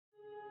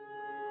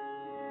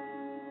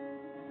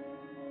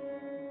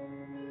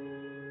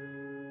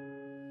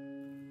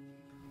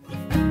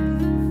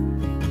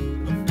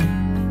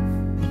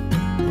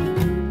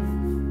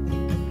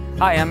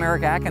Hi, I'm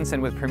Eric Atkinson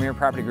with Premier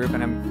Property Group,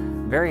 and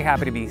I'm very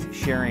happy to be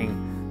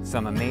sharing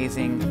some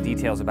amazing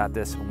details about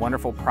this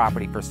wonderful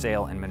property for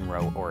sale in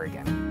Monroe,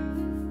 Oregon.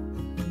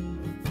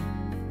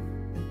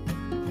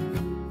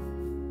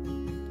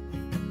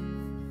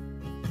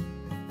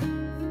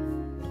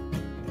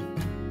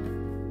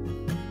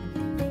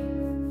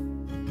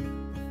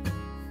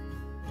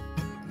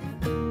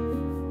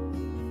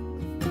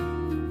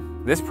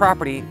 This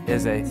property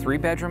is a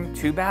 3-bedroom,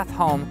 2-bath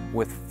home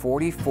with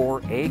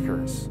 44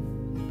 acres.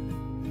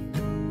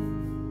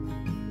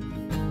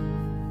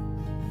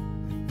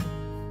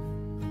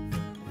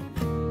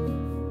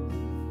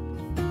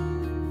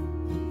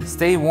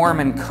 Stay warm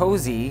and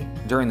cozy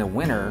during the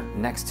winter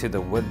next to the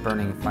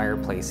wood-burning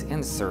fireplace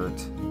insert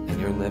in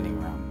your living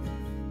room.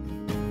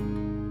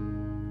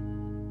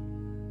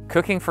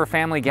 Cooking for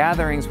family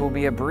gatherings will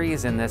be a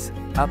breeze in this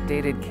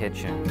updated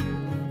kitchen.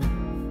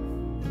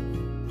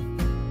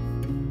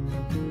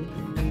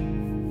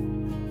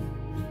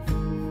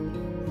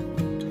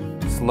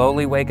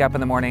 Slowly wake up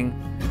in the morning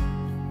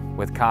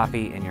with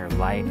coffee in your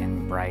light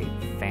and bright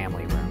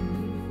family room.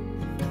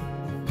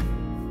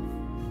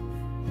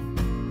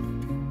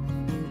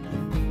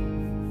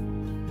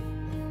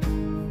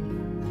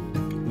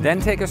 Then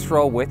take a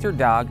stroll with your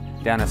dog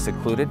down a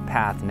secluded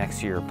path next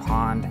to your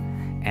pond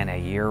and a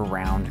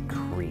year-round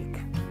creek.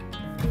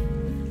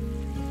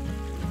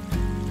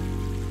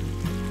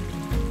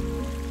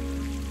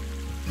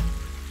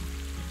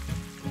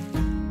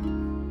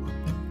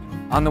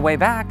 On the way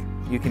back,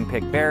 you can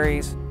pick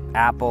berries,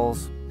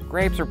 apples,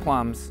 grapes, or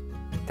plums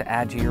to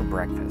add to your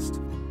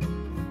breakfast.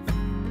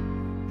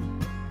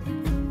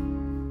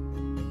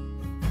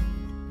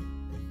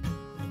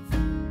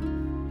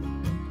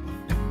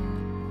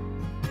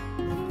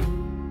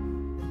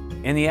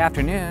 In the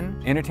afternoon,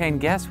 entertain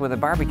guests with a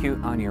barbecue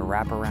on your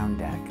wraparound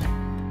deck.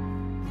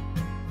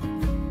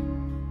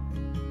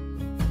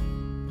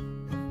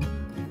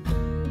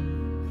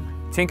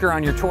 Tinker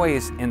on your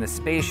toys in the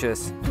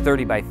spacious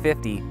 30 by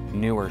 50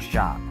 newer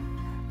shop.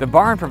 The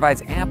barn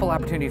provides ample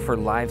opportunity for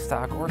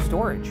livestock or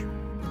storage.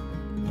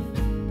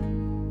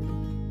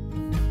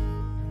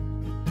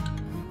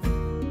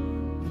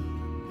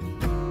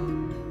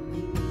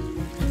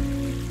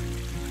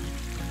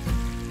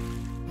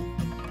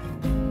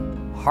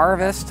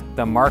 Harvest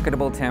the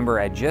marketable timber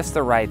at just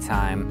the right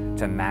time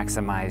to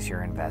maximize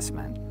your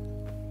investment.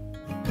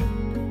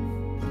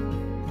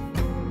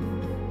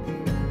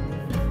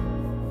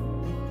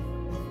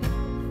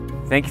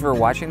 Thank you for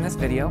watching this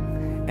video,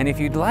 and if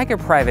you'd like a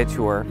private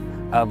tour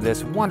of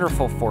this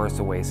wonderful forest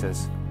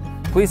oasis,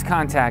 please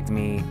contact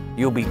me.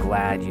 You'll be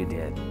glad you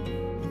did.